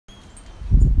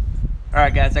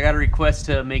Alright guys, I got a request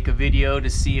to make a video to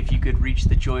see if you could reach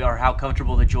the or how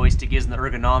comfortable the joystick is and the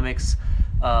ergonomics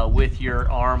with your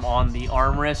arm on the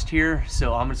armrest here.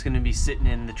 So I'm just going to be sitting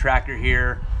in the tractor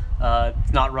here.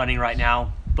 It's not running right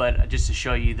now, but just to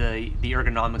show you the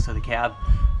ergonomics of the cab.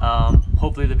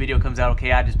 Hopefully the video comes out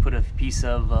okay. I just put a piece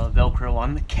of Velcro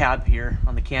on the cab here,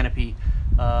 on the canopy,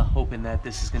 hoping that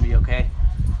this is going to be okay.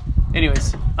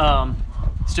 Anyways,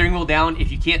 steering wheel down.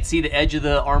 If you can't see the edge of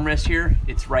the armrest here,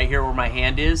 it's right here where my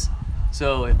hand is.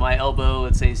 So if my elbow,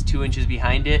 let's say, is 2 inches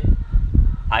behind it,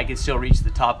 I can still reach the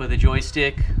top of the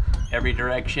joystick every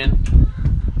direction.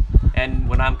 And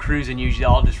when I'm cruising, usually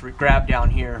I'll just grab down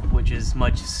here, which is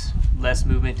much less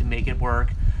movement to make it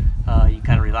work. You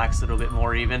kind of relax a little bit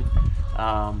more even.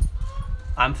 I'm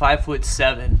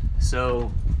 5'7",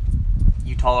 so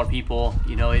you taller people,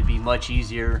 you know, it'd be much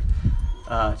easier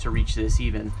to reach this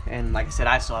even. And like I said,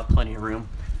 I still have plenty of room.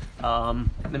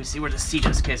 Let me see where the seat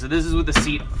is. Okay, so this is with the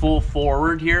seat full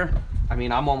forward here. I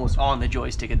mean, I'm almost on the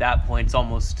joystick at that point. It's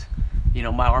almost, you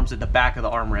know, my arm's at the back of the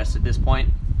armrest at this point.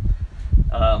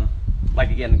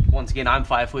 Like again, once again, I'm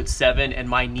 5'7", and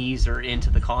my knees are into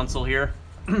the console here.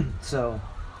 So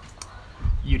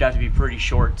you'd have to be pretty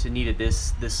short to need it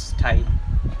this tight.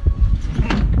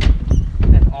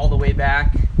 And all the way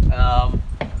back,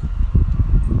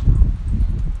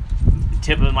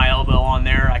 tip of my elbow on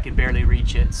there, I could barely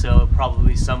reach it. So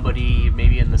probably somebody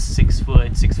maybe in the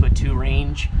 6'2"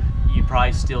 range, you'd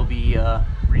probably still be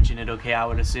reaching it okay, I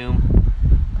would assume,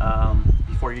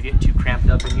 before you're getting too cramped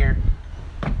up in here.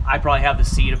 I probably have the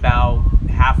seat about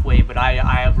halfway, but I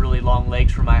have really long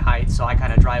legs for my height, so I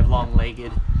kind of drive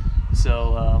long-legged.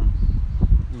 So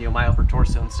you know, my upper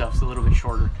torso and stuff's a little bit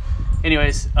shorter.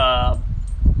 Anyways,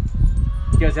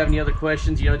 you guys have any other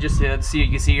questions? You know, just to see, you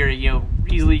can see here, you know,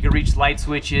 easily you can reach light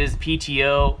switches,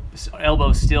 PTO,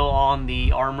 elbow still on the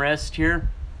armrest here.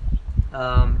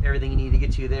 Everything you need to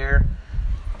get you there.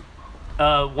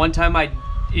 One time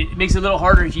it makes it a little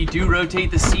harder if you do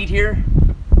rotate the seat here.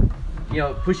 You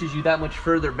know, it pushes you that much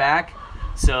further back.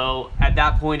 So at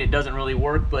that point it doesn't really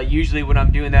work, but usually when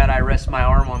I'm doing that, I rest my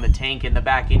arm on the tank in the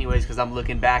back anyways, because I'm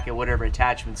looking back at whatever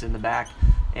attachment's in the back.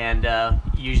 And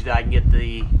usually I can get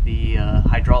the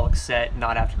hydraulics set and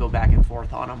not have to go back and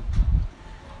forth on them.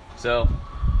 So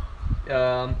if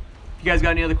you guys got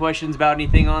any other questions about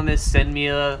anything on this, send me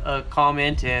a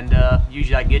comment, and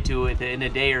usually I get to it in a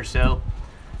day or so.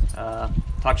 Talk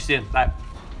to you soon. Bye.